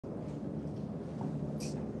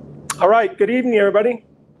All right, good evening, everybody.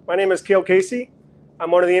 My name is Cale Casey. I'm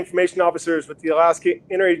one of the information officers with the Alaska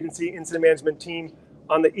Interagency Incident Management Team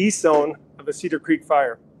on the east zone of the Cedar Creek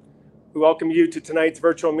Fire. We welcome you to tonight's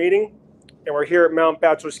virtual meeting, and we're here at Mount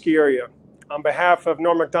Bachelor Ski Area. On behalf of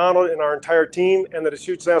Norm McDonald and our entire team and the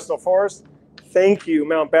Deschutes National Forest, thank you,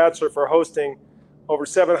 Mount Bachelor, for hosting over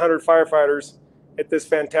 700 firefighters at this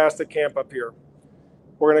fantastic camp up here.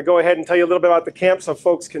 We're going to go ahead and tell you a little bit about the camp so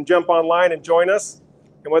folks can jump online and join us.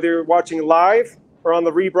 And whether you're watching live or on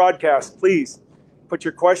the rebroadcast, please put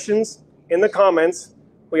your questions in the comments.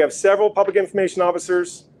 We have several public information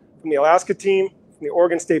officers from the Alaska team, from the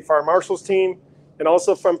Oregon State Fire Marshal's team, and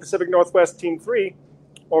also from Pacific Northwest Team 3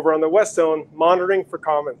 over on the West Zone monitoring for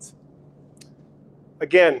comments.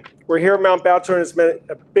 Again, we're here at Mount Bachelor, and it's been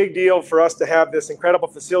a big deal for us to have this incredible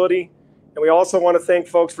facility. And we also want to thank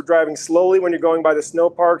folks for driving slowly when you're going by the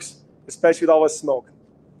snow parks, especially with all this smoke.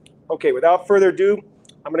 Okay, without further ado,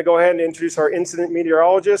 I'm going to go ahead and introduce our incident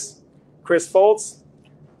meteorologist, Chris Foltz.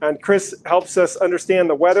 And Chris helps us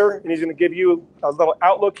understand the weather, and he's going to give you a little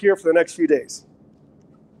outlook here for the next few days.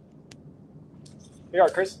 Here you are,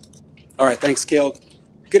 Chris. All right, thanks, Cale.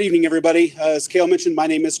 Good evening, everybody. As Cale mentioned, my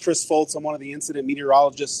name is Chris Foltz. I'm one of the incident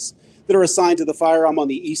meteorologists that are assigned to the fire. I'm on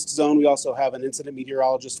the east zone. We also have an incident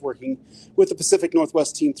meteorologist working with the Pacific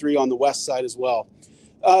Northwest Team 3 on the west side as well.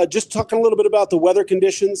 Just talking a little bit about the weather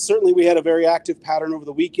conditions. Certainly we had a very active pattern over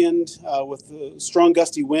the weekend with strong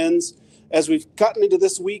gusty winds. As we've gotten into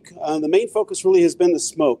this week, the main focus really has been the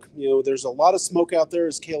smoke. There's a lot of smoke out there,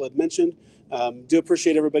 as Cale had mentioned. Do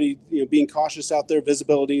appreciate everybody being cautious out there.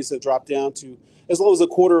 Visibilities have dropped down to as low as a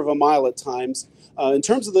quarter of a mile at times. In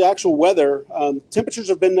terms of the actual weather, temperatures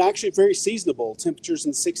have been actually very seasonable. Temperatures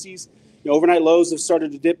in the 60s. Overnight lows have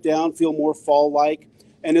started to dip down, feel more fall-like.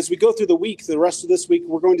 And as we go through the week, the rest of this week,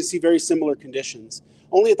 we're going to see very similar conditions.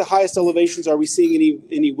 Only at the highest elevations are we seeing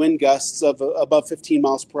any wind gusts of above 15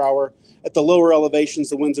 miles per hour. At the lower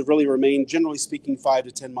elevations, the winds have really remained, generally speaking, 5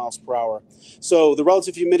 to 10 miles per hour. So the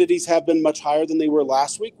relative humidities have been much higher than they were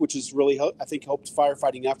last week, which has really, I think, helped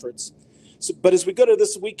firefighting efforts. But as we go to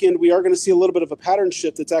this weekend, we are going to see a little bit of a pattern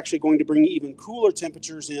shift that's actually going to bring even cooler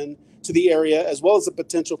temperatures in to the area, as well as the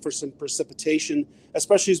potential for some precipitation,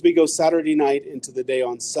 especially as we go Saturday night into the day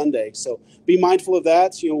on Sunday. So be mindful of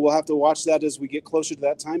that. We'll have to watch that as we get closer to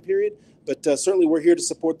that time period. But certainly we're here to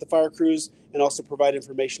support the fire crews and also provide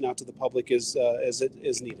information out to the public as it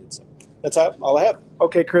is needed. So that's all I have.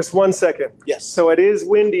 Okay, Chris, 1 second. Yes. So it is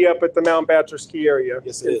windy up at the Mount Bachelor ski area.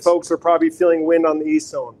 Yes, it is. Folks are probably feeling wind on the east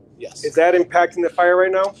zone. Yes. Is that impacting the fire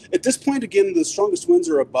right now? At this point, again, the strongest winds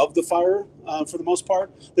are above the fire for the most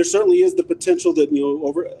part. There certainly is the potential that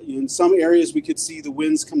in some areas we could see the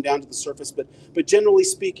winds come down to the surface, but generally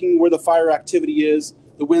speaking, where the fire activity is,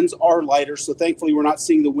 the winds are lighter. So thankfully, we're not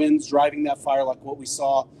seeing the winds driving that fire like what we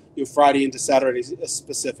saw Friday into Saturday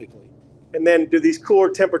specifically. And then, do these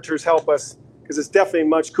cooler temperatures help us? Because it's definitely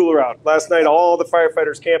much cooler out. Last night, all the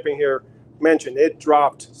firefighters camping here mentioned it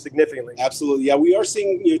dropped significantly. Absolutely. Yeah, we are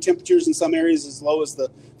seeing temperatures in some areas as low as the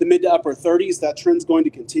mid to upper 30s. That trend's going to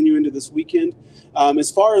continue into this weekend. As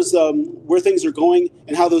far as where things are going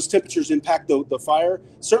and how those temperatures impact the fire,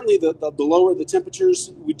 certainly the lower the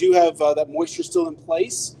temperatures, we do have that moisture still in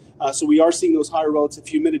place. So we are seeing those higher relative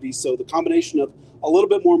humidities. So the combination of a little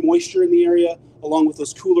bit more moisture in the area along with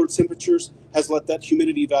those cooler temperatures has let that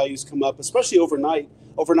humidity values come up, especially overnight.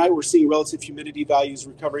 Overnight, we're seeing relative humidity values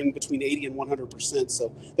recovering between 80 and 100%.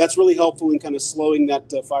 So that's really helpful in kind of slowing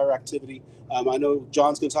that fire activity. I know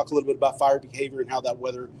John's going to talk a little bit about fire behavior and how that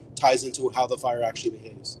weather ties into how the fire actually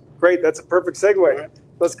behaves. Great. That's a perfect segue. Right.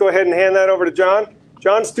 Let's go ahead and hand that over to John.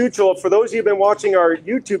 John Stuchel, for those of you who've been watching our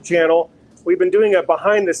YouTube channel, we've been doing a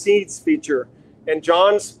behind the scenes feature. And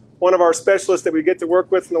John's one of our specialists that we get to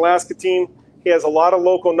work with in the Alaska team. He has a lot of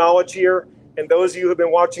local knowledge here. And those of you who have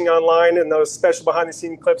been watching online and those special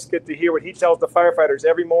behind-the-scenes clips get to hear what he tells the firefighters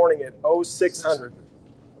every morning at 0600.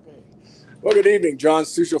 Okay. Well, good evening. John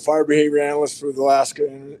Stuchel, Fire Behavior Analyst for the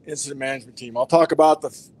Alaska Incident Management Team. I'll talk about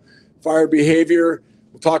the fire behavior.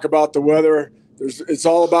 We'll talk about the weather. It's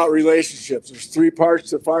all about relationships. There's 3 parts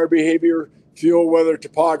to fire behavior: fuel, weather,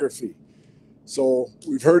 topography. So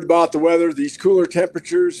we've heard about the weather. These cooler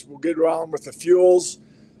temperatures, we'll get around with the fuels.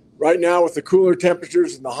 Right now, with the cooler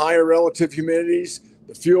temperatures and the higher relative humidities,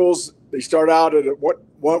 the fuels, they start out at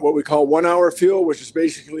what we call 1 hour fuel, which is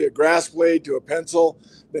basically a grass blade to a pencil,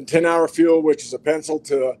 then 10-hour fuel, which is a pencil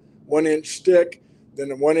to a 1-inch stick,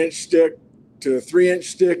 then a 1-inch stick to a 3-inch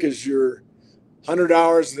stick is your 100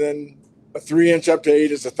 hours, then a 3-inch up to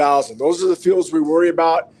 8 is 1,000. Those are the fuels we worry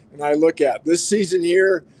about and I look at. This season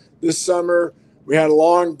here, this summer, we had a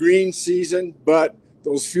long green season, but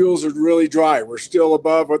those fuels are really dry. We're still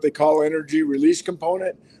above what they call energy release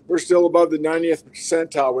component. We're still above the 90th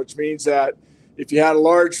percentile, which means that if you had a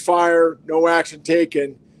large fire, no action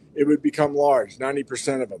taken, it would become large,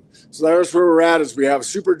 90% of them. So that's where we're at, is we have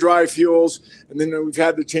super dry fuels, and then we've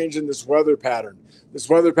had the change in this weather pattern. This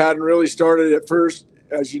weather pattern really started at first,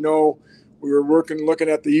 as you know, we were looking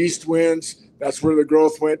at the east winds. That's where the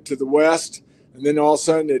growth went to the west. And then all of a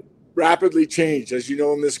sudden it rapidly changed. As you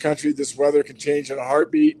know, in this country, this weather can change in a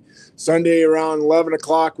heartbeat. Sunday around 11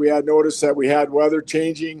 o'clock, we had noticed that we had weather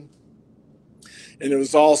changing. And it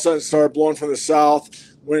was all of a sudden started blowing from the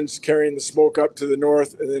south, winds carrying the smoke up to the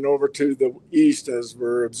north and then over to the east, as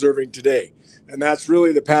we're observing today. And that's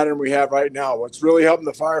really the pattern we have right now. What's really helping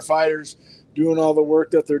the firefighters doing all the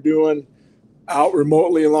work that they're doing out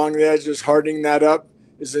remotely along the edges, hardening that up,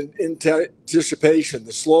 is in anticipation.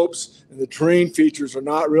 The slopes and the terrain features are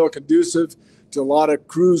not real conducive to a lot of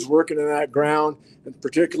crews working in that ground. And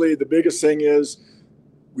particularly the biggest thing is,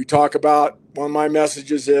 we talk about, one of my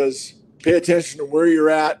messages is, pay attention to where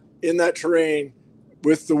you're at in that terrain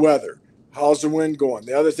with the weather. How's the wind going?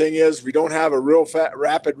 The other thing is, we don't have a real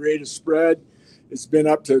rapid rate of spread. It's been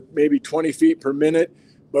up to maybe 20 feet per minute,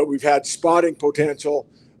 but we've had spotting potential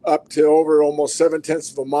up to over almost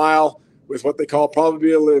 7/10 of a mile with what they call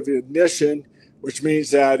probability of ignition, which means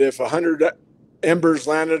that if 100 embers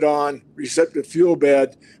landed on receptive fuel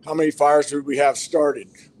bed, how many fires would we have started?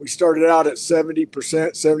 We started out at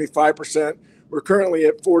 70%, 75%. We're currently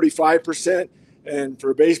at 45%. And for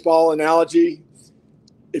a baseball analogy,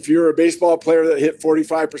 if you're a baseball player that hit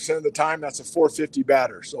 45% of the time, that's a 450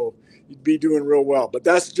 batter. So you'd be doing real well. But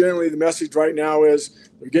that's generally the message right now, is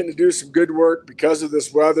we're getting to do some good work because of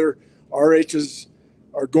this weather. RHs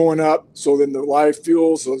are going up. So then the live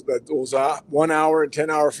fuels, those 1 hour and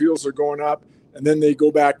 10-hour fuels are going up, and then they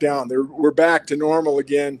go back down. We're back to normal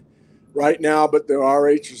again right now, but the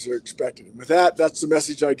RHs are expected. And with that, that's the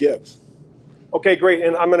message I give. Okay, great.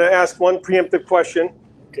 And I'm going to ask one preemptive question.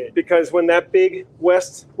 Okay. Because when that big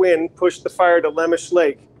west wind pushed the fire to Lemish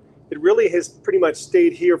Lake, it really has pretty much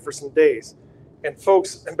stayed here for some days. And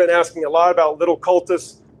folks have been asking a lot about little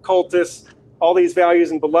cultists, all these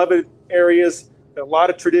values in beloved areas, a lot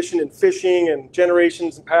of tradition in fishing and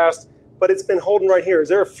generations in past, but it's been holding right here. Is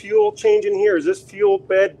there a fuel change in here? Is this fuel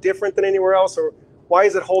bed different than anywhere else, or why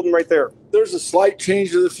is it holding right there? There's a slight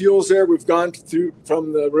change to the fuels there. We've gone through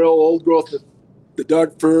from the real old growth, the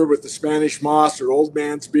Doug fir with the Spanish moss or old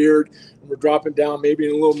man's beard, and we're dropping down maybe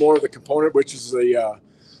in a little more of the component, which is the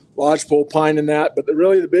lodgepole pine in that. But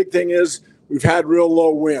really the big thing is we've had real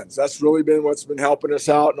low winds. That's really been what's been helping us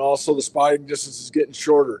out, and also the spotting distance is getting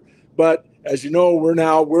shorter. But as you know,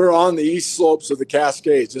 we're on the east slopes of the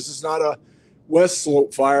Cascades. This is not a west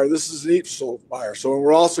slope fire. This is an east slope fire. So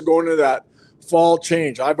we're also going to that fall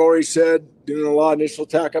change. I've already said, doing a lot of initial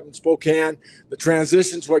attack up in Spokane, the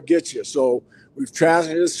transition's what gets you. So we've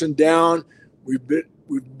transitioned down. We've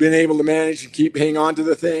been able to manage and hang on to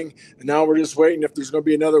the thing. And now we're just waiting if there's going to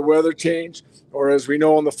be another weather change, or as we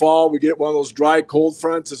know in the fall, we get one of those dry cold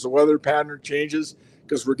fronts as the weather pattern changes,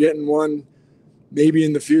 because we're getting one maybe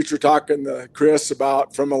in the future, talking to Chris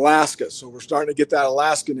about from Alaska. So we're starting to get that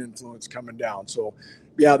Alaskan influence coming down. So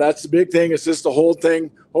yeah, that's the big thing. It's just the whole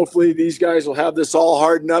thing. Hopefully these guys will have this all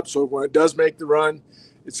hardened up, so when it does make the run,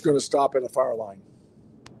 it's going to stop at a fire line.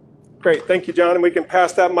 Great, thank you, John. And we can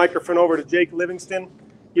pass that microphone over to Jake Livingston.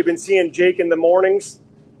 You've been seeing Jake in the mornings,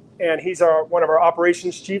 and he's one of our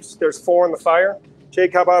operations chiefs. There's 4 in the fire.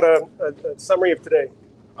 Jake, how about a summary of today?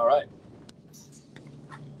 All right.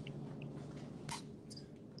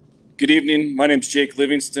 Good evening. My name is Jake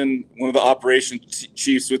Livingston, one of the operations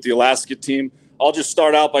chiefs with the Alaska team. I'll just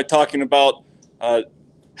start out by talking about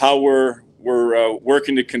how we're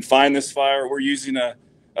working to confine this fire. We're using a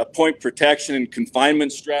point protection and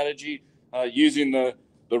confinement strategy, using the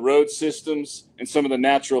road systems and some of the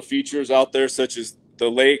natural features out there, such as the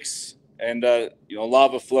lakes and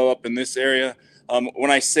lava flow up in this area. When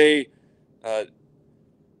I say a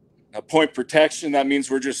point protection, that means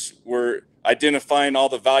we're identifying all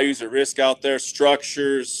the values at risk out there,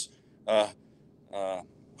 structures,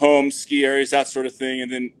 homes, ski areas, that sort of thing,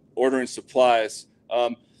 and then ordering supplies.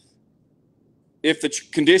 If the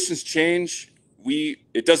conditions change,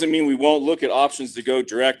 it doesn't mean we won't look at options to go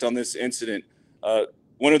direct on this incident.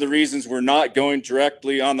 One of the reasons we're not going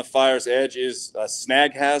directly on the fire's edge is a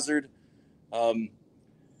snag hazard.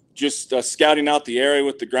 Just scouting out the area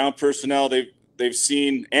with the ground personnel, they've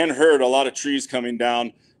seen and heard a lot of trees coming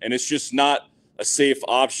down, and it's just not a safe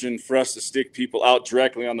option for us to stick people out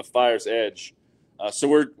directly on the fire's edge. So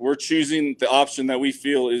we're choosing the option that we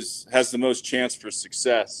feel has the most chance for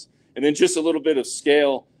success. And then just a little bit of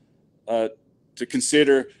scale. to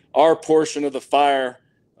consider, our portion of the fire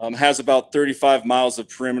has about 35 miles of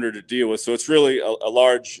perimeter to deal with, so it's really a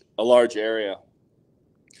large area.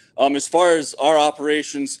 As far as our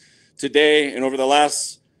operations today and over the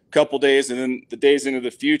last couple days and then the days into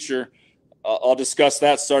the future, I'll discuss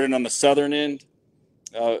that starting on the southern end.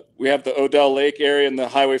 We have the Odell Lake area and the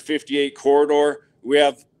Highway 58 corridor. We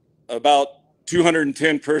have about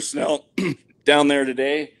 210 personnel down there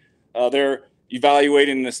today. They're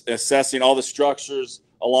evaluating and assessing all the structures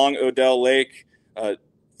along Odell Lake,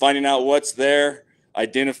 finding out what's there,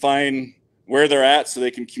 identifying where they're at so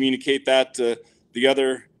they can communicate that to the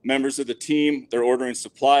other members of the team. They're ordering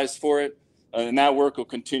supplies for it, and that work will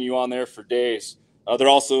continue on there for days. They're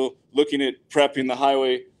also looking at prepping the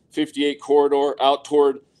Highway 58 corridor out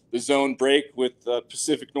toward the zone break with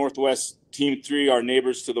Pacific Northwest Team 3, our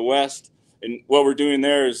neighbors to the west. And what we're doing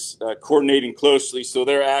there is coordinating closely so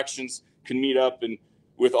their actions can meet up and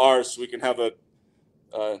with ours so we can have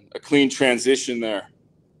a clean transition there.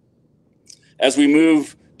 As we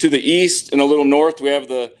move to the east and a little north, we have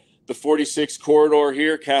the 46 corridor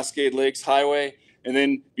here, Cascade Lakes Highway. And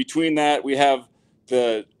then between that, we have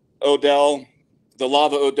the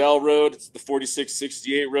Lava Odell Road. It's the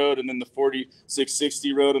 4668 road, and then the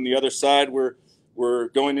 4660 road on the other side. We're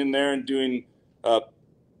going in there and doing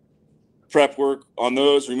prep work on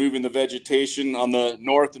those, removing the vegetation on the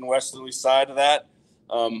north and westerly side of that.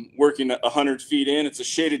 Working 100 feet in. It's a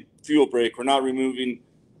shaded fuel break. We're not removing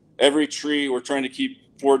every tree. We're trying to keep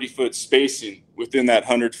 40-foot spacing within that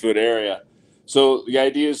 100-foot area. So the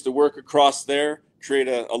idea is to work across there, create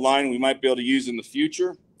a line we might be able to use in the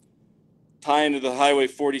future, tie into the Highway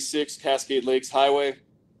 46, Cascade Lakes Highway.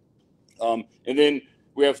 And then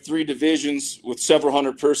we have 3 divisions with several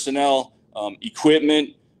hundred personnel,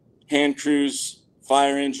 equipment, hand crews,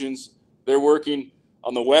 fire engines. They're working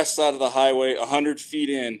on the west side of the highway, 100 feet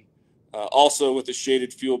in, also with a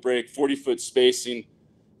shaded fuel break, 40-foot spacing,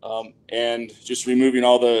 and just removing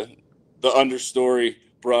all the understory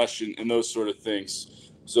brush and those sort of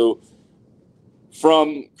things. So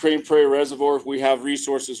from Crane Prairie Reservoir, we have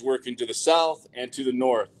resources working to the south and to the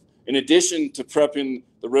north. In addition to prepping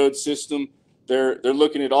the road system, they're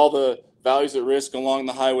looking at all the values at risk along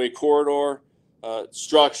the highway corridor,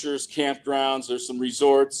 structures, campgrounds. There's some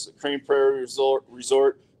resorts, Crane Prairie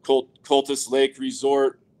Resort, Cultus Lake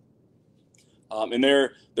Resort, and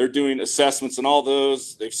they're doing assessments on all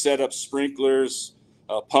those. They've set up sprinklers,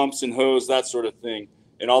 pumps and hose, that sort of thing,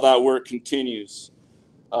 and all that work continues.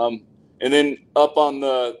 And then up on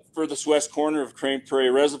the furthest west corner of Crane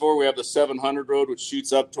Prairie Reservoir, we have the 700 road, which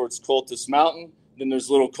shoots up towards Cultus Mountain. Then there's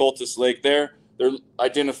little Cultus Lake there. They're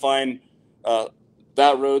identifying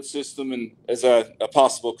that road system and as a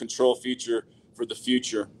possible control feature for the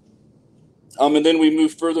future. And then we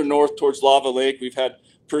move further north towards Lava Lake. We've had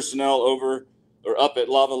personnel up at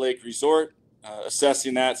Lava Lake Resort,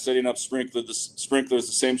 assessing that, setting up sprinklers, the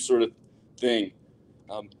same sort of thing.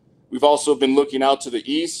 We've also been looking out to the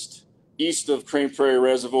east of Crane Prairie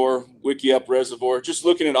Reservoir, Wickiup Reservoir, just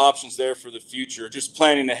looking at options there for the future, just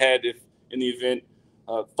planning ahead if in the event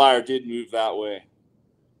fire did move that way.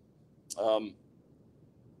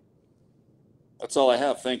 That's all I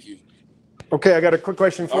have. Thank you. Okay, I got a quick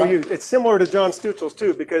question for you. It's similar to John Stutzel's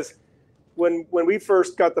too, because when we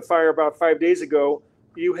first got the fire about 5 days ago,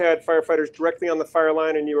 you had firefighters directly on the fire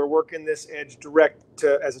line and you were working this edge direct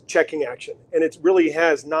as a checking action. And it really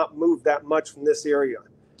has not moved that much from this area.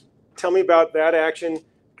 Tell me about that action,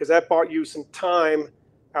 because that bought you some time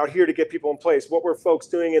out here to get people in place. What were folks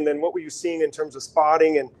doing, and then what were you seeing in terms of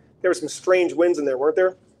spotting? And there were some strange winds in there, weren't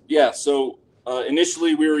there? Yeah, so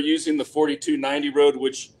initially we were using the 4290 road,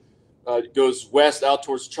 which goes west out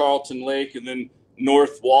towards Charlton Lake and then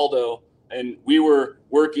north Waldo. And we were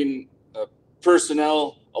working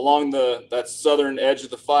personnel along that southern edge of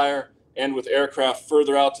the fire and with aircraft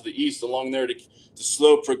further out to the east along there to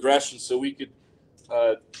slow progression so we could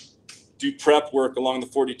do prep work along the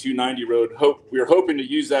 4290 road. We were hoping to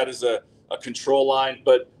use that as a control line,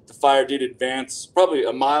 but the fire did advance probably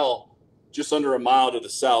just under a mile to the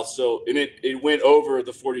south. So, and it went over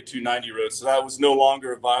the 4290 road. So that was no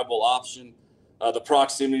longer a viable option. The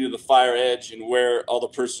proximity to the fire edge and where all the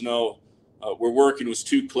personnel were working was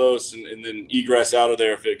too close, and then egress out of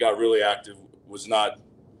there if it got really active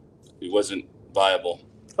wasn't viable.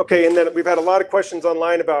 Okay, and then we've had a lot of questions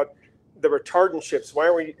online about the retardant ships. Why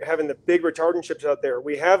aren't we having the big retardant ships out there?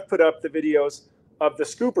 We have put up the videos of the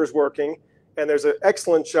scoopers working, and there's an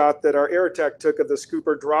excellent shot that our air tech took of the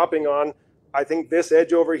scooper dropping on, I think, this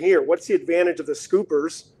edge over here. What's the advantage of the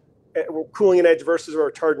scoopers cooling an edge versus a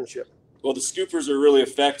retardant ship? Well, the scoopers are really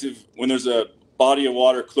effective when there's a body of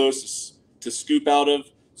water close to scoop out of.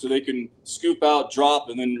 so they can scoop out, drop,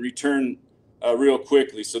 and then return real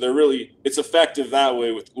quickly. So it's effective that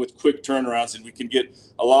way with quick turnarounds, and we can get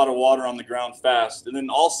a lot of water on the ground fast. And then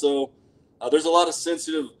also, there's a lot of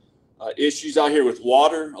sensitive issues out here with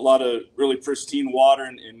water, a lot of really pristine water,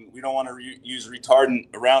 and we don't want to use retardant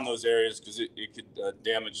around those areas because it could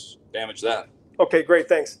damage that. Okay, great,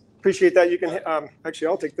 thanks. Appreciate that. You can, actually,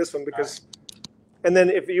 I'll take this one because, and then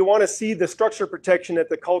if you want to see the structure protection at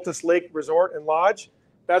the Cultus Lake Resort and Lodge,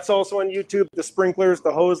 that's also on YouTube, the sprinklers,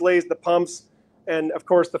 the hose lays, the pumps, and of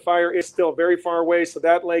course the fire is still very far away, so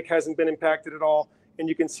that lake hasn't been impacted at all, and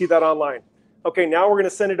you can see that online. Okay, now we're going to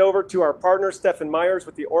send it over to our partner, Stephen Myers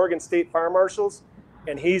with the Oregon State Fire Marshals,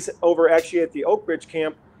 and he's over actually at the Oak Ridge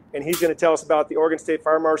camp, and he's going to tell us about the Oregon State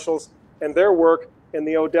Fire Marshals and their work in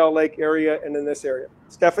the Odell Lake area and in this area.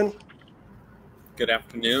 Stephen? Good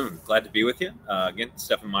afternoon. Glad to be with you. Again,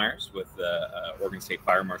 Stephen Myers with the Oregon State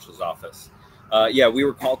Fire Marshal's Office. Yeah, we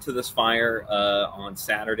were called to this fire on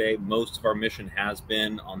Saturday. Most of our mission has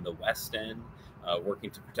been on the west end,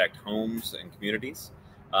 working to protect homes and communities.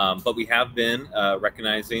 But we have been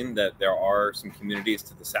recognizing that there are some communities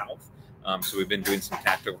to the south. So we've been doing some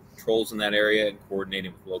tactical patrols in that area and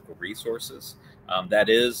coordinating with local resources. That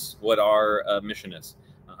is what our mission is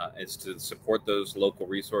to support those local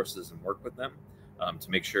resources and work with them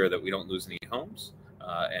to make sure that we don't lose any homes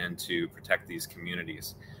and to protect these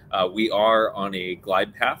communities. We are on a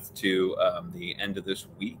glide path to the end of this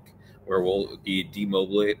week where we'll be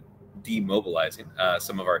demobilizing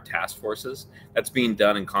some of our task forces. That's being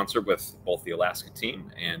done in concert with both the Alaska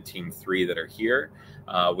team and Team 3 that are here,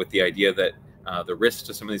 with the idea that the risks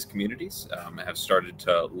to some of these communities have started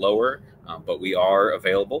to lower, but we are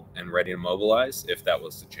available and ready to mobilize if that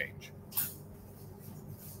was to change.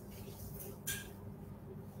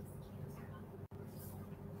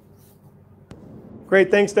 Great,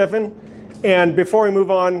 thanks, Stephen. And before we move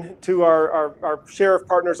on to our sheriff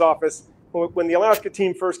partner's office, when the Alaska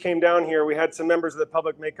team first came down here, we had some members of the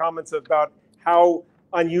public make comments about how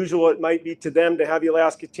unusual it might be to them to have the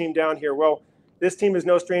Alaska team down here. Well, this team is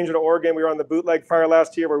no stranger to Oregon. We were on the Bootleg Fire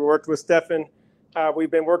last year where we worked with Stephen. We've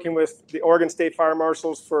been working with the Oregon State Fire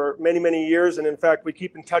Marshals for many, many years. And in fact, we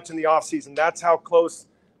keep in touch in the off season. That's how close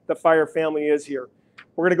the fire family is here.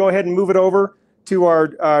 We're gonna go ahead and move it over to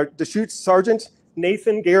our Deschutes Sergeant,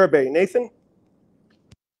 Nathan Garibay. Nathan?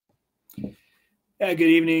 Yeah, good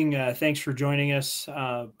evening. Thanks for joining us.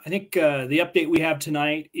 I think the update we have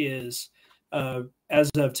tonight is, as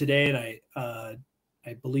of today, and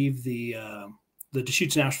I believe the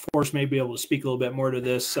Deschutes National Forest may be able to speak a little bit more to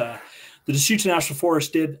this. The Deschutes National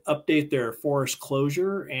Forest did update their forest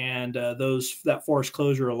closure, and that forest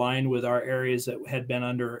closure aligned with our areas that had been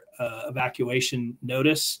under evacuation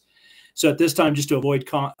notice. So at this time, just to avoid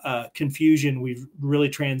confusion, we've really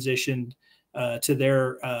transitioned to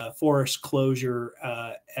their forest closure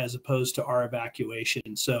as opposed to our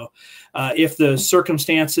evacuation. So if the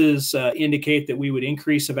circumstances indicate that we would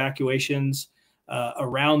increase evacuations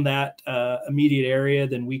around that immediate area,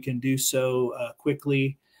 then we can do so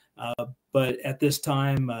quickly. But at this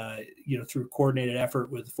time, through coordinated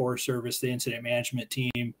effort with the Forest Service, the incident management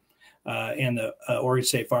team, and the Oregon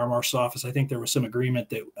State Fire Marshal's Office, I think there was some agreement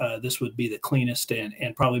that this would be the cleanest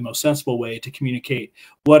and probably most sensible way to communicate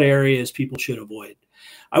what areas people should avoid.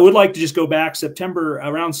 I would like to just go back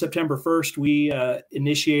around September 1st, we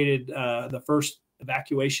initiated the first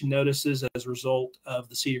evacuation notices as a result of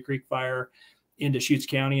the Cedar Creek fire in Deschutes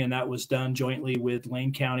County, and that was done jointly with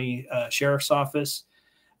Lane County Sheriff's Office.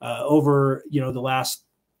 Over the last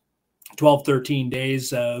 12, 13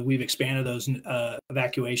 days, we've expanded those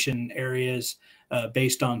evacuation areas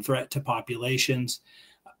based on threat to populations.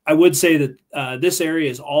 I would say that this area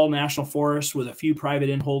is all national forest with a few private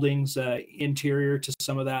inholdings interior to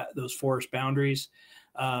some of those forest boundaries.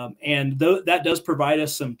 And that does provide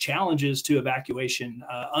us some challenges to evacuation.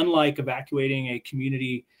 Unlike evacuating a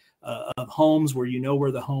community of homes where you know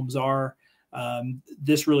where the homes are,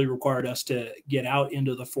 this really required us to get out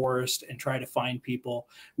into the forest and try to find people.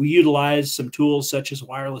 We utilized some tools such as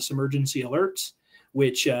wireless emergency alerts,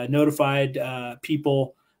 which notified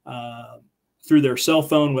people through their cell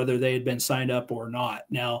phone whether they had been signed up or not.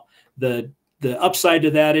 Now, the upside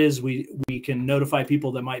to that is we can notify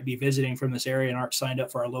people that might be visiting from this area and aren't signed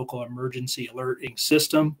up for our local emergency alerting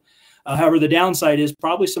system. However, the downside is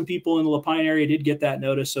probably some people in the Lapine area did get that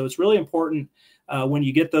notice. So it's really important when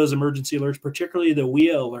you get those emergency alerts, particularly the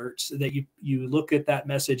WIA alerts, that you look at that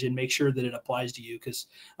message and make sure that it applies to you, because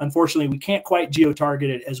unfortunately we can't quite geo-target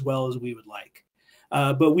it as well as we would like.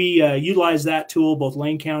 But we utilize that tool, both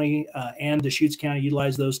Lane County and Deschutes County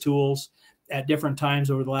utilize those tools at different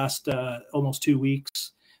times over the last almost 2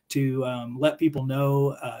 weeks to let people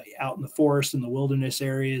know out in the forest and the wilderness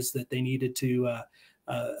areas that they needed to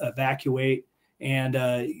evacuate. And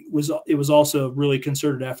it was also a really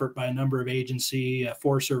concerted effort by a number of agency,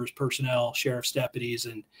 Forest Service personnel, sheriff's deputies,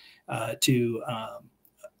 and to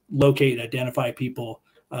locate and identify people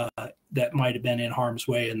that might have been in harm's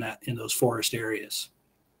way in those forest areas.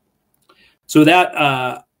 So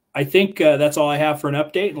that I think that's all I have for an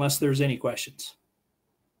update, unless there's any questions.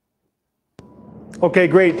 Okay,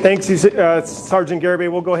 great. Thanks, Sergeant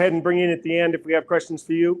Garibay. We'll go ahead and bring you in at the end if we have questions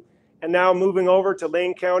for you. And now moving over to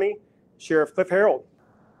Lane County, Sheriff Cliff Harold.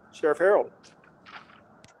 Sheriff Harold.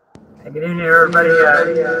 Good evening, everybody.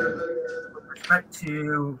 With respect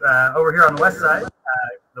to over here on the west side,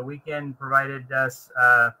 the weekend provided us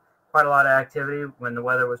quite a lot of activity when the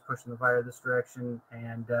weather was pushing the fire this direction,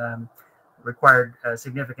 and required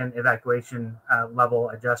significant evacuation level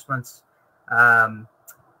adjustments,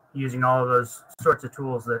 using all of those sorts of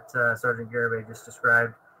tools that Sergeant Garibay just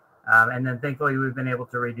described. And then thankfully we've been able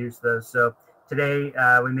to reduce those. So today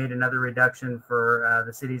we made another reduction for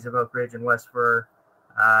the cities of Oak Ridge and West Fur,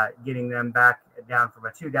 getting them back down from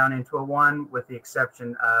a 2 down into a 1, with the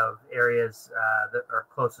exception of areas that are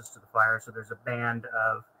closest to the fire. So there's a band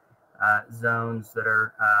of zones that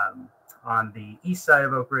are on the east side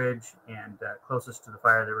of Oak Ridge and closest to the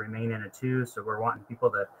fire that remain in a 2. So we're wanting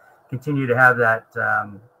people to continue to have that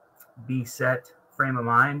be set frame of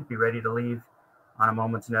mind, be ready to leave on a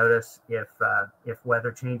moment's notice if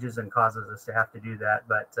weather changes and causes us to have to do that.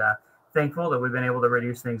 But thankful that we've been able to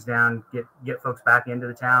reduce things down, get folks back into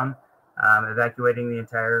the town. Evacuating the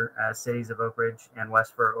entire cities of Oak Ridge and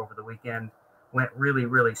West Fur over the weekend went really,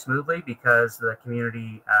 really smoothly because the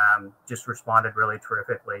community just responded really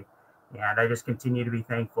terrifically. And I just continue to be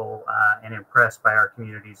thankful and impressed by our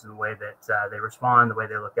communities and the way that they respond, the way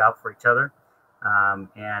they look out for each other.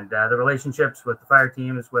 And the relationships with the fire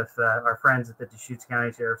teams, with our friends at the Deschutes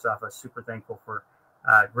County Sheriff's Office, super thankful for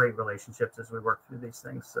great relationships as we work through these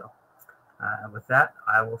things. So with that,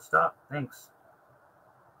 I will stop. Thanks.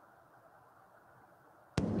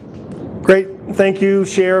 Great. Thank you,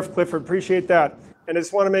 Sheriff Clifford. Appreciate that. And I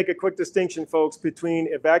just want to make a quick distinction, folks, between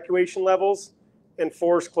evacuation levels and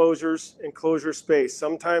forest closures and closure space.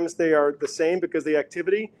 Sometimes they are the same because of the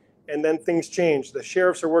activity, and then things change. The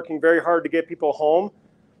sheriffs are working very hard to get people home,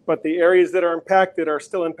 but the areas that are impacted are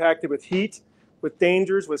still impacted with heat, with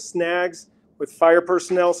dangers, with snags, with fire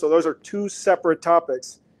personnel. So those are 2 separate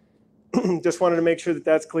topics. Just wanted to make sure that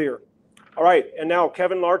that's clear. All right, and now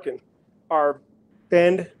Kevin Larkin, our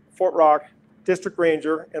Bend, Fort Rock District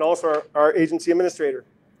Ranger, and also our agency administrator.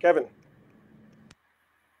 Kevin.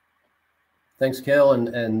 Thanks, Cale,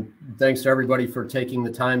 and thanks to everybody for taking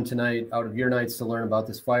the time tonight out of your nights to learn about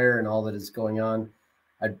this fire and all that is going on.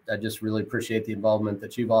 I just really appreciate the involvement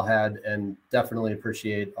that you've all had, and definitely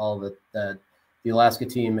appreciate all that the Alaska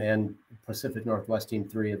team and Pacific Northwest Team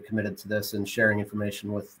 3 have committed to this and sharing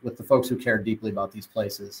information with the folks who care deeply about these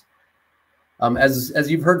places.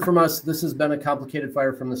 As you've heard from us, this has been a complicated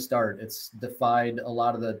fire from the start. It's defied a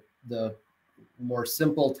lot of the more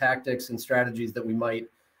simple tactics and strategies that we might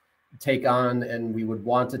take on and we would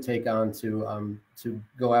want to take on to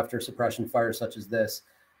go after suppression fires such as this.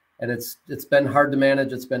 And it's been hard to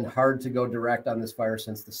manage. It's been hard to go direct on this fire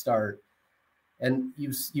since the start. And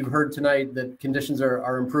you've heard tonight that conditions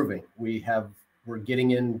are improving. We're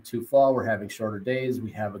getting into fall. We're having shorter days.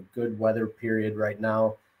 We have a good weather period right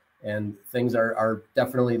now, and things are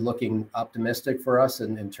definitely looking optimistic for us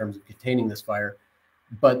in terms of containing this fire.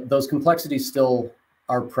 But those complexities still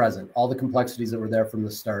are present. All the complexities that were there from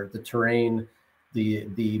the start, the terrain,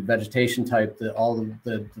 the vegetation type,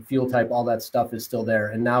 the fuel type, all that stuff is still there.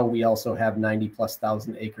 And now we also have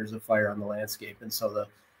 90,000+ acres of fire on the landscape. And so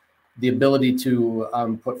the ability to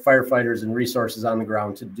put firefighters and resources on the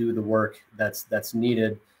ground to do the work that's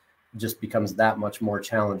needed just becomes that much more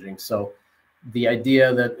challenging. So the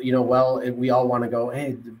idea that, we all want to go,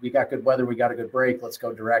 hey, we got good weather, we got a good break, let's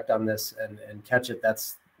go direct on this and catch it.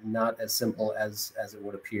 That's not as simple as it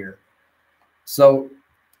would appear. So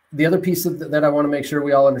the other piece that I want to make sure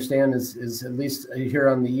we all understand is at least here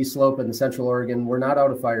on the East Slope and Central Oregon, we're not out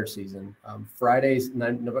of fire season. September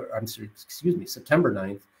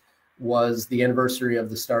 9th was the anniversary of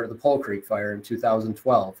the start of the Pole Creek fire in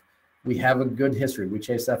 2012. We have a good history. We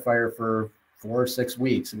chased that fire for 4 or 6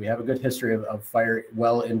 weeks, and we have a good history of fire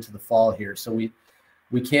well into the fall here. So we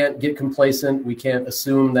can't get complacent. We can't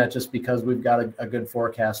assume that just because we've got a good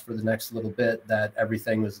forecast for the next little bit that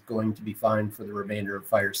everything is going to be fine for the remainder of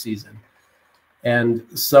fire season. And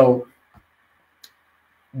so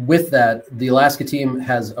with that, the Alaska team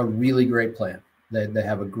has a really great plan. They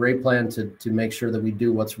have a great plan to make sure that we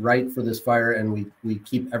do what's right for this fire, and we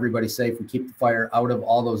keep everybody safe. We keep the fire out of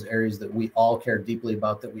all those areas that we all care deeply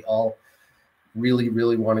about, that we all really,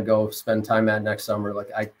 really want to go spend time at next summer. Like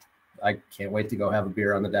I can't wait to go have a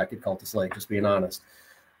beer on the deck at Cultus Lake, just being honest.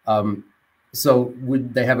 So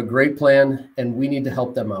they have a great plan, and we need to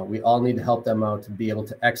help them out. We all need to help them out to be able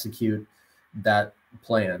to execute that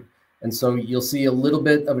plan. And so you'll see a little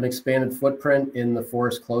bit of an expanded footprint in the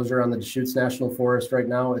forest closure on the Deschutes National Forest right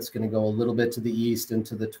now. It's going to go a little bit to the east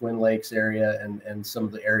into the Twin Lakes area and some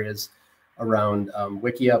of the areas around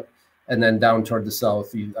Wickiup, and then down toward the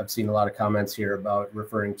south. I've seen a lot of comments here about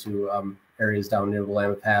referring to areas down near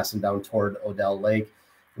Willamette Pass and down toward Odell Lake.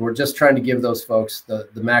 And we're just trying to give those folks the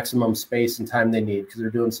maximum space and time they need, because they're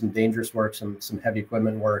doing some dangerous work, some heavy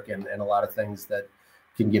equipment work, and a lot of things that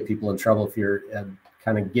can get people in trouble if you're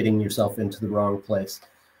kind of getting yourself into the wrong place.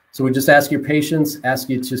 So we just ask your patience, ask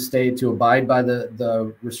you to abide by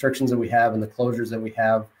the restrictions that we have and the closures that we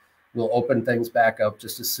have. We'll open things back up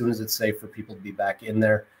just as soon as it's safe for people to be back in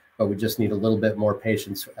there, but we just need a little bit more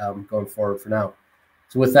patience going forward for now.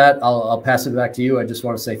 So with that, I'll pass it back to you. I just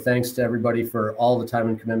want to say thanks to everybody for all the time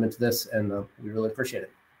and commitment to this, and we really appreciate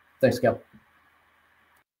it. Thanks, Cal.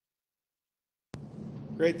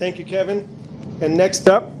 Great, thank you, Kevin. And next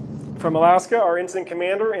up, from Alaska, our incident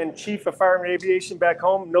commander and chief of fire and aviation back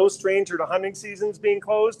home. No stranger to hunting seasons being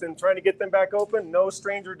closed and trying to get them back open. No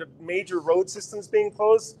stranger to major road systems being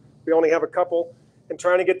closed. We only have a couple, and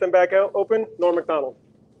trying to get them back out open. Norm McDonald.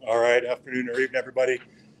 All right, afternoon or evening, everybody.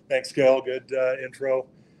 Thanks, Kel. Good intro.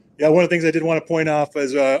 Yeah, one of the things I did want to point off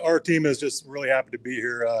is our team is just really happy to be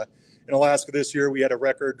here. In Alaska this year, we had a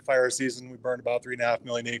record fire season. We burned about 3.5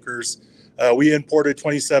 million acres. We imported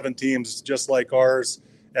 27 teams just like ours,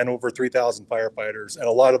 and over 3,000 firefighters. And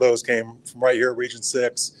a lot of those came from right here, Region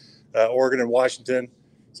 6, Oregon and Washington.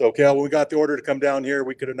 So, Cal, when we got the order to come down here,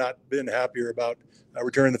 we could have not been happier about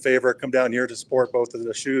returning the favor, come down here to support both the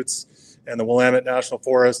Deschutes and the Willamette National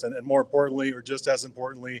Forest, and more importantly, or just as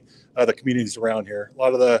importantly, the communities around here. A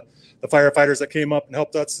lot of the firefighters that came up and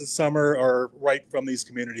helped us this summer are right from these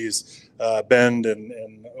communities, Bend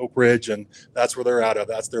and Oak Ridge, and that's where they're out of.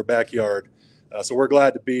 That's their backyard. So we're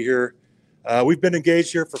glad to be here. We've been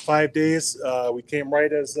engaged here for 5 days. We came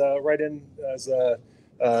right in as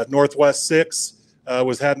Northwest 6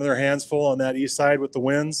 was having their hands full on that east side with the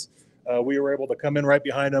winds. We were able to come in right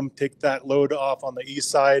behind them, take that load off on the east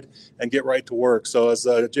side, and get right to work. So as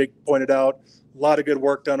Jake pointed out, a lot of good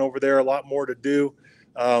work done over there, a lot more to do.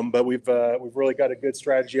 But we've really got a good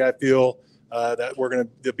strategy, I feel, that we're going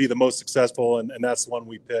to be the most successful, and that's the one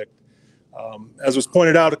we picked. As was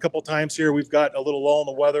pointed out a couple times here, we've got a little lull in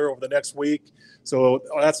the weather over the next week. So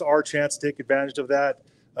that's our chance to take advantage of that,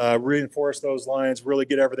 reinforce those lines, really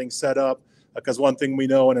get everything set up. Because one thing we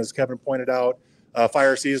know, and as Kevin pointed out,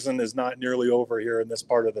 fire season is not nearly over here in this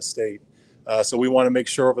part of the state. So we want to make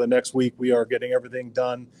sure over the next week we are getting everything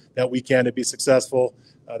done that we can to be successful.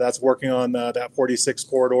 That's working on that 46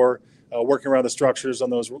 corridor, working around the structures on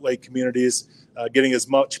those lake communities, getting as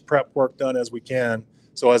much prep work done as we can.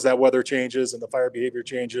 So as that weather changes and the fire behavior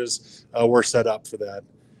changes, we're set up for that.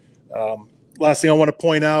 Last thing I want to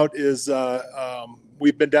point out is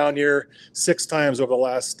we've been down here 6 times over the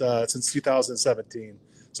last, since 2017.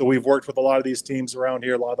 So we've worked with a lot of these teams around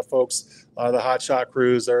here, a lot of the folks, a lot of the hotshot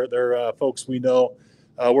crews, they're folks we know.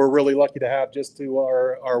 We're really lucky to have just to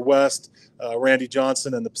our west, Randy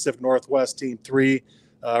Johnson and the Pacific Northwest Team 3.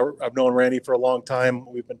 I've known Randy for a long time.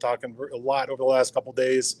 We've been talking a lot over the last couple of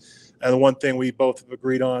days. And the one thing we both have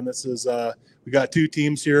agreed on, this is we got 2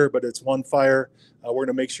 teams here, but it's one fire. We're going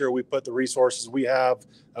to make sure we put the resources we have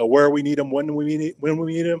where we need them, when we need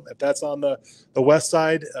them. If that's on the west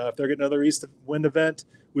side, if they're getting another east wind event,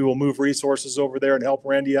 we will move resources over there and help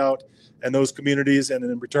Randy out and those communities. And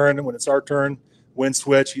in return, when it's our turn, wind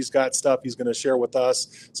switch, he's got stuff he's going to share with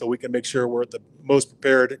us so we can make sure we're the most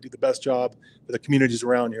prepared to do the best job for the communities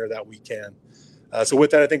around here that we can. So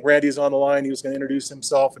with that, I think Randy's on the line. He was going to introduce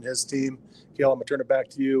himself and his team. Kale, I'm going to turn it back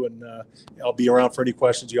to you, and I'll be around for any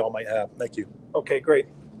questions you all might have. Thank you. Okay, great.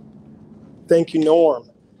 Thank you, Norm.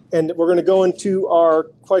 And we're going to go into our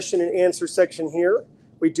question and answer section here.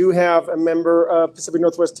 We do have a member of Pacific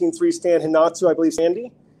Northwest Team 3, Stan Hinatsu, I believe,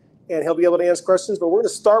 Sandy, and he'll be able to answer questions. But we're going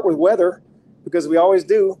to start with weather, because we always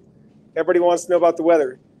do. Everybody wants to know about the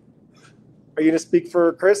weather. Are you going to speak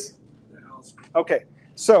for Chris? Okay,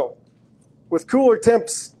 so with cooler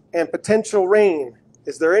temps and potential rain,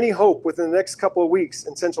 is there any hope within the next couple of weeks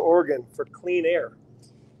in Central Oregon for clean air?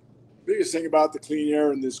 The biggest thing about the clean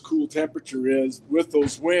air and this cool temperature is with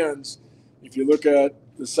those winds, if you look at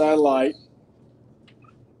the satellite,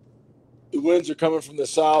 the winds are coming from the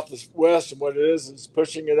southwest, and what it is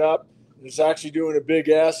pushing it up. And it's actually doing a big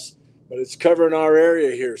S, but it's covering our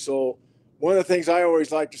area here. So one of the things I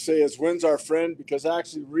always like to say is wind's our friend, because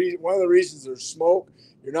actually one of the reasons there's smoke,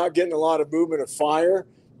 you're not getting a lot of movement of fire,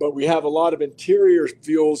 but we have a lot of interior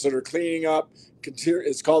fuels that are cleaning up.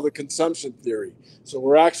 It's called the consumption theory. So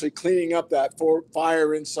we're actually cleaning up that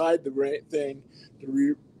fire inside the thing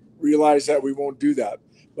to realize that we won't do that.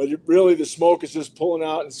 But really the smoke is just pulling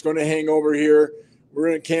out, and it's going to hang over here. We're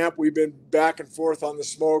in camp. We've been back and forth on the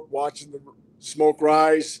smoke, watching the smoke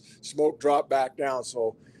rise, smoke drop back down.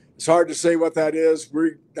 So it's hard to say what that is.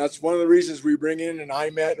 That's one of the reasons we bring in an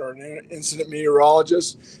IMET or an incident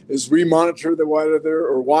meteorologist, is we monitor the weather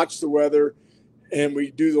or watch the weather, and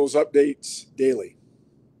we do those updates daily.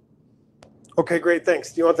 Okay, great,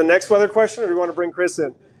 thanks. Do you want the next weather question, or do you want to bring Chris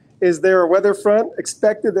in? Is there a weather front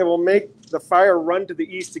expected that will make the fire run to the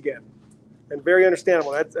east again? And very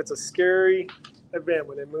understandable. That's a scary event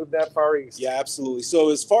when they move that far east. Yeah, absolutely.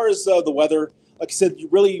 So as far as the weather, like I said,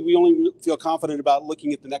 we only feel confident about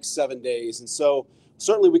looking at the next 7 days. And so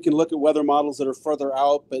certainly we can look at weather models that are further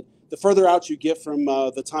out, but the further out you get from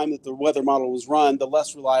the time that the weather model was run, the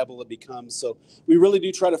less reliable it becomes. So we really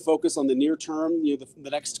do try to focus on the near term, the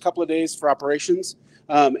next couple of days for operations,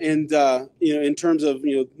 in terms of,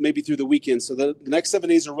 maybe through the weekend. So the next 7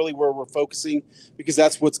 days are really where we're focusing, because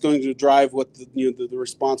that's what's going to drive what the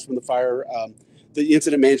response from the fire, the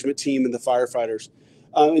incident management team and the firefighters.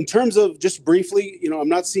 In terms of just briefly, I'm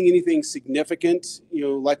not seeing anything significant,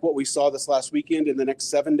 like what we saw this last weekend in the next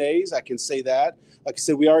 7 days. I can say that. Like I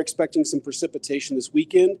said, we are expecting some precipitation this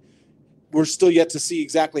weekend. We're still yet to see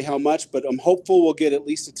exactly how much, but I'm hopeful we'll get at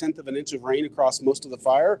least 1/10 of an inch of rain across most of the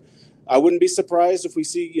fire. I wouldn't be surprised if we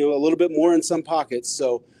see, a little bit more in some pockets.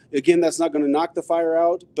 So again, that's not going to knock the fire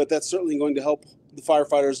out, but that's certainly going to help the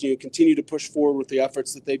firefighters, continue to push forward with the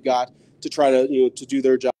efforts that they've got to try to, to do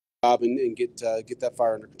their job and get that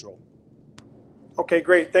fire under control. Okay,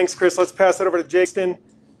 great. Thanks, Chris. Let's pass it over to Jake,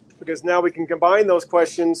 because now we can combine those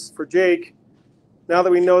questions for Jake. Now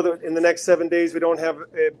that we know that in the next 7 days we don't have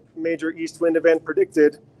a major east wind event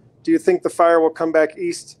predicted, do you think the fire will come back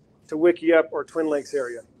east to Wickiup or Twin Lakes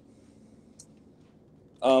area?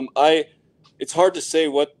 It's hard to say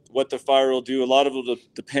what the fire will do. A lot of it will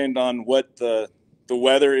depend on what the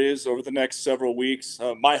weather is over the next several weeks.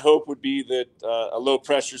 My hope would be that a low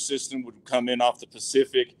pressure system would come in off the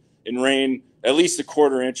Pacific and rain at least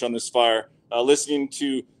 1/4 inch on this fire. Listening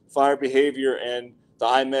to fire behavior and the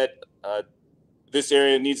IMET, this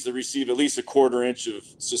area needs to receive at least 1/4 inch of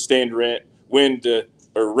sustained wind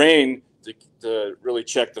or rain to really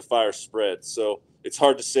check the fire spread. So it's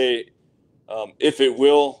hard to say if it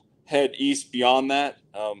will head east beyond that.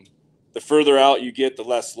 The further out you get, the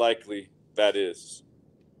less likely that is.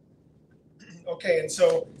 Okay, and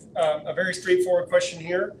so a very straightforward question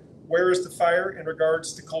here. Where is the fire in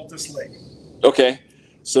regards to Cultus Lake? Okay,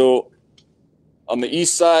 so on the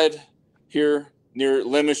east side here near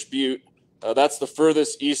Lemish Butte, that's the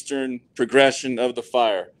furthest eastern progression of the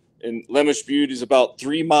fire. And Lemish Butte is about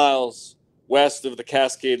 3 miles west of the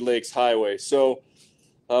Cascade Lakes Highway. So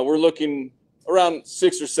we're looking around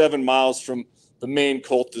 6 or 7 miles from the main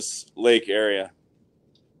Cultus Lake area.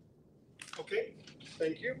 Okay,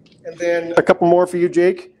 thank you. And then a couple more for you,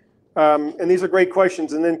 Jake. And these are great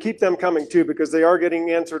questions, and then keep them coming too, because they are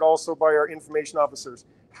getting answered also by our information officers.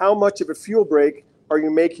 How much of a fuel break are you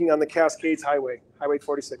making on the Cascades Highway, Highway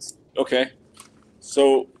 46? Okay,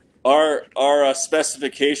 so our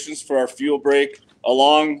specifications for our fuel break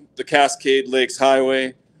along the Cascade Lakes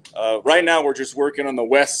Highway, right now we're just working on the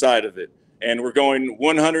west side of it, and we're going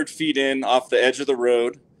 100 feet in off the edge of the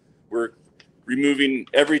road. We're removing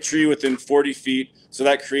every tree within 40 feet, so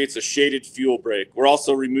that creates a shaded fuel break. We're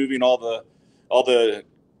also removing all the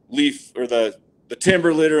leaf or the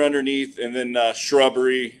timber litter underneath, and then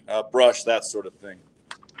shrubbery, brush, that sort of thing.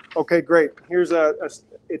 Okay, great. Here's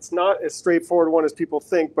it's not as straightforward one as people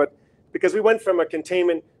think, but because we went from a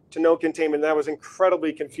containment to no containment, that was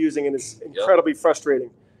incredibly confusing and is incredibly frustrating.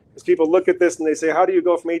 Because people look at this and they say, how do you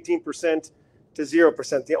go from 18% to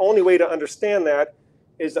 0%? The only way to understand that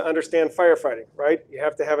is to understand firefighting, right? You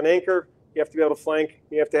have to have an anchor, you have to be able to flank,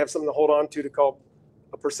 you have to have something to hold on to call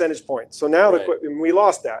a percentage point. So now we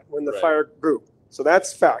lost that when the fire grew. So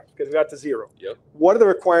that's fact, because we got to 0. Yep. What are the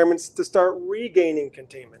requirements to start regaining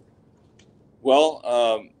containment? Well,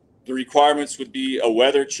 the requirements would be a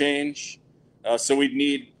weather change. So we'd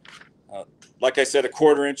need, like I said,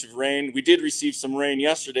 1/4 inch of rain. We did receive some rain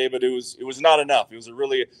yesterday, but it was not enough. It was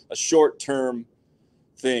a short-term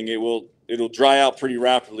thing. It'll dry out pretty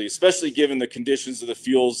rapidly, especially given the conditions of the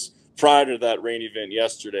fuels prior to that rain event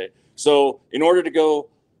yesterday. So in order to go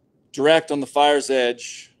direct on the fire's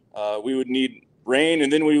edge, we would need rain,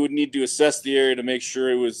 and then we would need to assess the area to make sure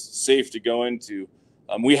it was safe to go into.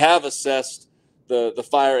 We have assessed the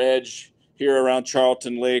fire edge here around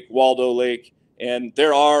Charlton Lake, Waldo Lake, and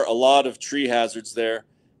there are a lot of tree hazards there,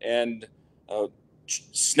 and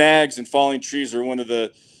snags and falling trees are one of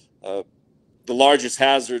the largest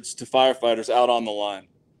hazards to firefighters out on the line.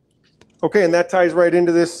 Okay, and that ties right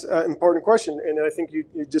into this important question, and I think you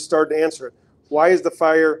just started to answer it. Why is the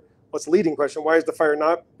fire, what's the leading question, why is the fire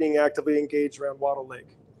not being actively engaged around Waldo Lake?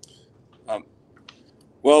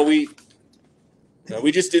 Well, we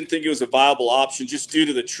just didn't think it was a viable option just due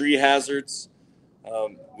to the tree hazards.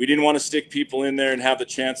 We didn't want to stick people in there and have the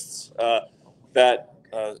chance that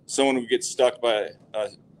someone would get struck by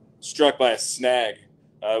a snag.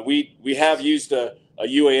 We have used a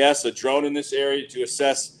UAS, a drone in this area to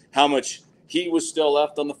assess how much heat was still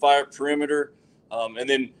left on the fire perimeter, and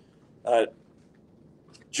then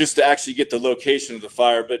just to actually get the location of the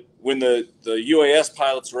fire. But when the UAS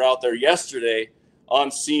pilots were out there yesterday on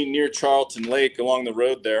scene near Charlton Lake along the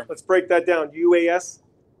road there. Let's break that down. UAS?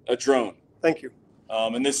 A drone. Thank you.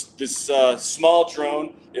 And this small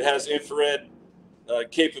drone, it has infrared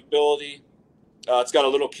capability. It's got a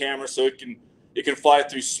little camera so it can fly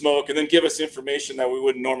through smoke and then give us information that we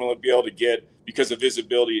wouldn't normally be able to get because of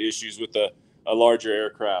visibility issues with a larger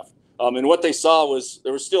aircraft. And what they saw was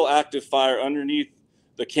there was still active fire underneath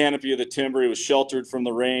the canopy of the timber. It was sheltered from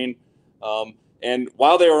the rain. And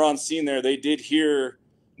while they were on scene there, they did hear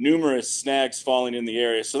numerous snags falling in the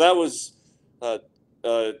area. So that was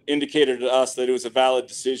indicated to us that it was a valid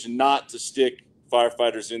decision not to stick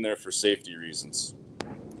firefighters in there for safety reasons.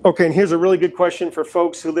 Okay, and here's a really good question for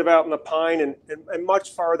folks who live out in the Pine and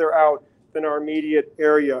much farther out than our immediate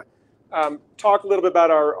area. Talk a little bit about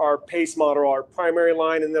our PACE model, our primary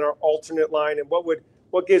line, and then our alternate line, and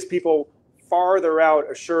what gives people farther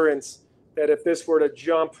out assurance that if this were to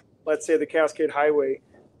jump, let's say the Cascade Highway,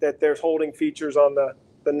 that there's holding features on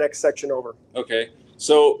the next section over. Okay,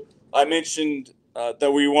 so I mentioned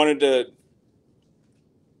that we wanted to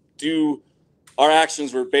do, our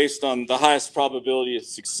actions were based on the highest probability of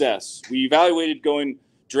success. We evaluated going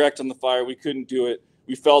direct on the fire. We couldn't do it.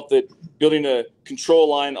 We felt that building a control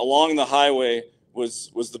line along the highway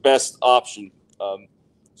was the best option.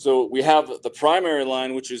 So we have the primary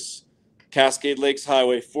line, which is Cascade Lakes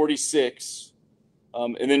Highway 46.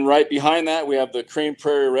 And then right behind that, we have the Crane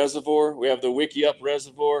Prairie Reservoir. We have the Wickiup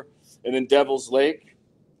Reservoir, and then Devil's Lake.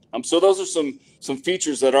 So those are some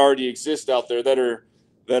features that already exist out there that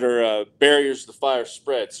are barriers to fire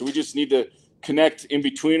spread. So we just need to connect in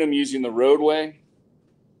between them using the roadway.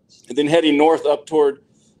 And then heading north up toward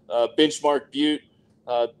Benchmark Butte,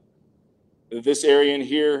 this area in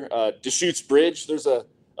here, Deschutes Bridge, there's a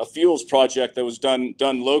fuels project that was done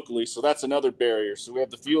locally. So that's another barrier. So we have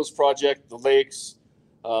the fuels project, the lakes,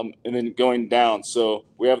 and then going down. So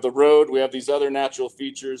we have the road, we have these other natural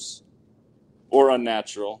features or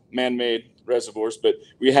unnatural, man-made reservoirs, but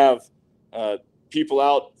we have people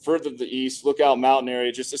out further to the east, Lookout Mountain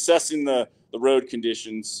area, just assessing the road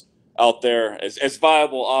conditions out there as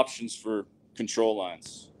viable options for control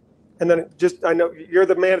lines. And then I know you're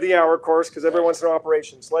the man of the hour, of course, because everyone's in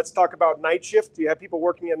operations. Let's talk about night shift. Do you have people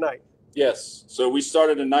working at night? Yes. So we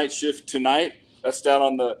started a night shift tonight. That's down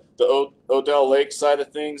on the Odell Lake side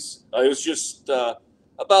of things. It was just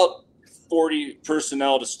about 40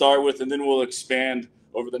 personnel to start with, and then we'll expand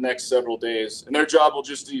over the next several days. And their job will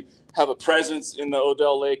just be have a presence in the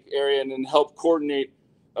Odell Lake area and then help coordinate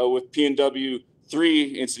with P&W 3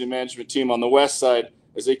 incident management team on the west side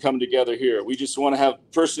as they come together here. We just want to have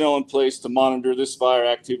personnel in place to monitor this fire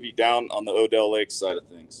activity down on the Odell Lake side of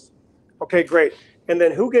things. Okay, great. And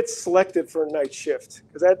then who gets selected for a night shift?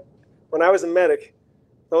 Because when I was a medic,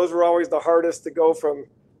 those were always the hardest to go from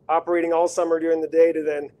operating all summer during the day to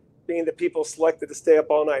then being the people selected to stay up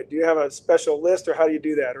all night. Do you have a special list, or how do you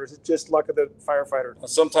do that? Or is it just luck of the firefighter?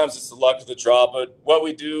 Sometimes it's the luck of the draw, but what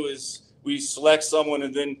we do is we select someone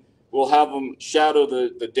and then we'll have them shadow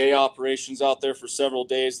the day operations out there for several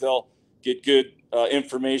days. They'll get good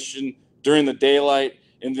information during the daylight,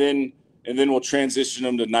 and then we'll transition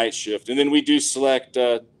them to night shift. And then we do select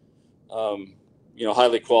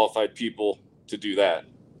highly qualified people to do that.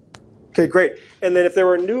 Okay, great. And then if there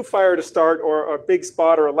were a new fire to start, or a big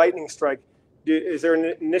spot, or a lightning strike, is there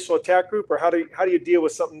an initial attack group, or how do you deal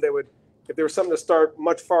with something that would, if there was something to start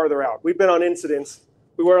much farther out? We've been on incidents.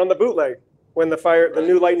 We were on the bootleg when the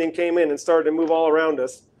new lightning came in and started to move all around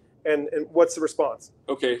us. And what's the response?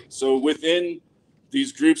 Okay, so within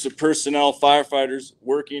these groups of personnel, firefighters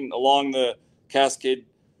working along the Cascade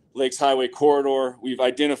Lakes Highway corridor, we've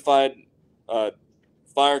identified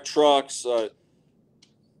fire trucks,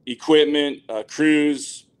 equipment,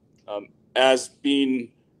 crews, as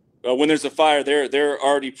being when there's a fire, they're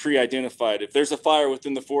already pre-identified. If there's a fire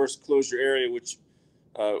within the forest closure area, which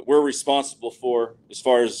we're responsible for as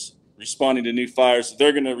far as responding to new fires,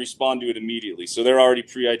 they're going to respond to it immediately. So they're already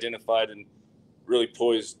pre-identified and really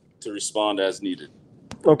poised to respond as needed.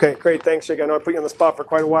 Okay, great. Thanks, Jake. I know I put you on the spot for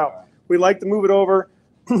quite a while. We'd like to move it over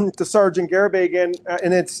to Sergeant Garibay again,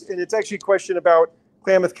 and it's actually a question about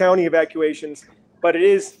Klamath County evacuations, but it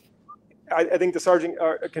is, I think the sergeant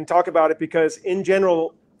can talk about it because in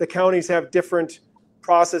general, the counties have different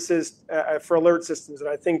processes for alert systems, and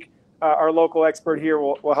I think our local expert here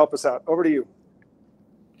will help us out. Over to you.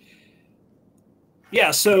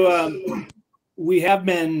 Yeah, so we have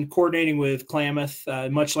been coordinating with Klamath,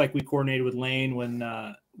 much like we coordinated with Lane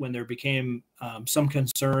when there became some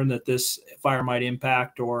concern that this fire might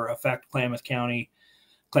impact or affect Klamath County.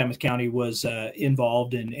 Klamath County was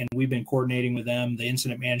involved, and we've been coordinating with them. The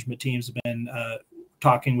incident management teams have been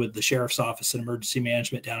talking with the sheriff's office and emergency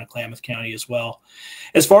management down in Klamath County as well.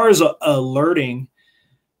 As far as alerting,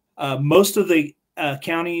 most of the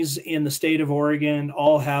counties in the state of Oregon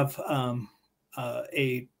all have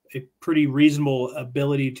a pretty reasonable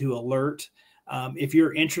ability to alert. If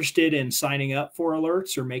you're interested in signing up for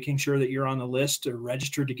alerts or making sure that you're on the list or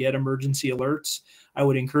registered to get emergency alerts, I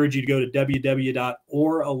would encourage you to go to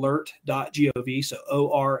www.oralert.gov, so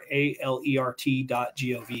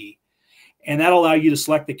ORALERT.gov. And that'll allow you to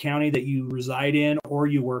select the county that you reside in or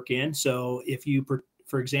you work in. So if you,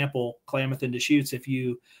 for example, Klamath and Deschutes, if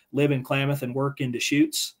you live in Klamath and work in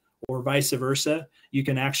Deschutes, or vice versa, you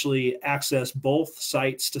can actually access both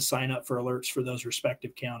sites to sign up for alerts for those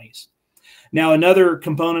respective counties. Now, another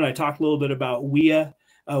component, I talked a little bit about WIA.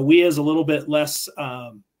 WIA is a little bit less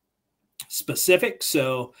specific.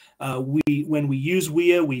 So when we use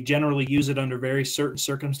WIA, we generally use it under very certain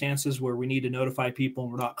circumstances where we need to notify people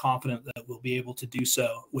and we're not confident that we'll be able to do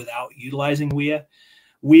so without utilizing WIA.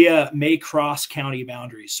 WIA may cross county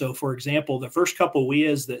boundaries. So, for example, the first couple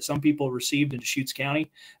WIAs that some people received in Deschutes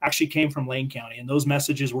County actually came from Lane County, and those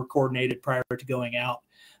messages were coordinated prior to going out,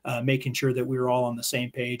 making sure that we were all on the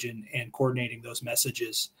same page and coordinating those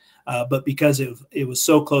messages. But because it was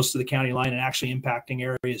so close to the county line and actually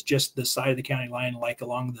impacting areas just the side of the county line, like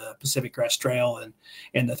along the Pacific Crest Trail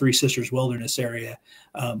and the Three Sisters Wilderness area,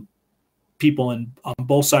 people on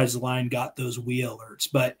both sides of the line got those WIA alerts.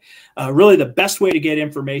 But really the best way to get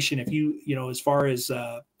information, if you as far as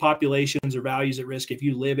populations or values at risk, if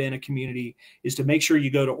you live in a community, is to make sure you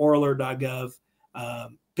go to oralert.gov,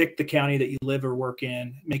 pick the county that you live or work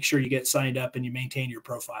in, make sure you get signed up and you maintain your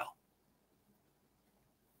profile.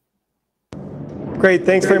 Great.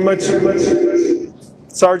 Thanks very much,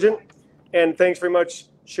 Sergeant. And thanks very much,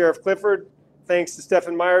 Sheriff Clifford. Thanks to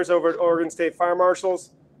Stephen Myers over at Oregon State Fire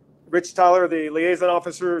Marshals. Rich Tyler, the liaison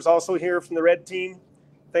officer, is also here from the Red Team.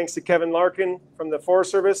 Thanks to Kevin Larkin from the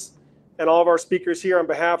Forest Service and all of our speakers here on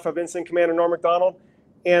behalf of Incident Commander Norm McDonald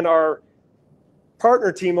and our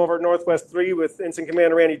partner team over at Northwest 3 with Incident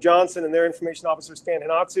Commander Randy Johnson and their information officer Stan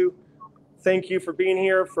Hinatsu. Thank you for being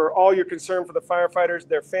here, for all your concern for the firefighters,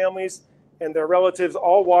 their families, and their relatives.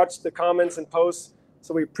 All watch the comments and posts,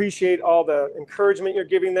 so we appreciate all the encouragement you're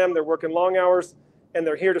giving them. They're working long hours, and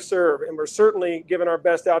they're here to serve, and we're certainly giving our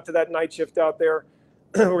best out to that night shift out there.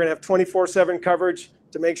 We're going to have 24/7 coverage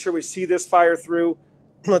to make sure we see this fire through.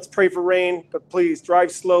 Let's pray for rain, but please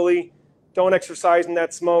drive slowly. Don't exercise in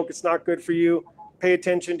that smoke. It's not good for you. Pay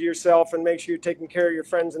attention to yourself and make sure you're taking care of your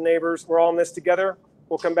friends and neighbors. We're all in this together.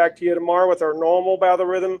 We'll come back to you tomorrow with our normal battle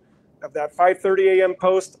rhythm of that 5:30 a.m.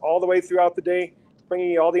 post all the way throughout the day,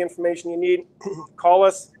 bringing you all the information you need. Call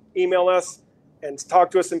us, email us, and talk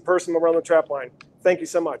to us in person when we're on the trap line. Thank you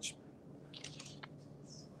so much.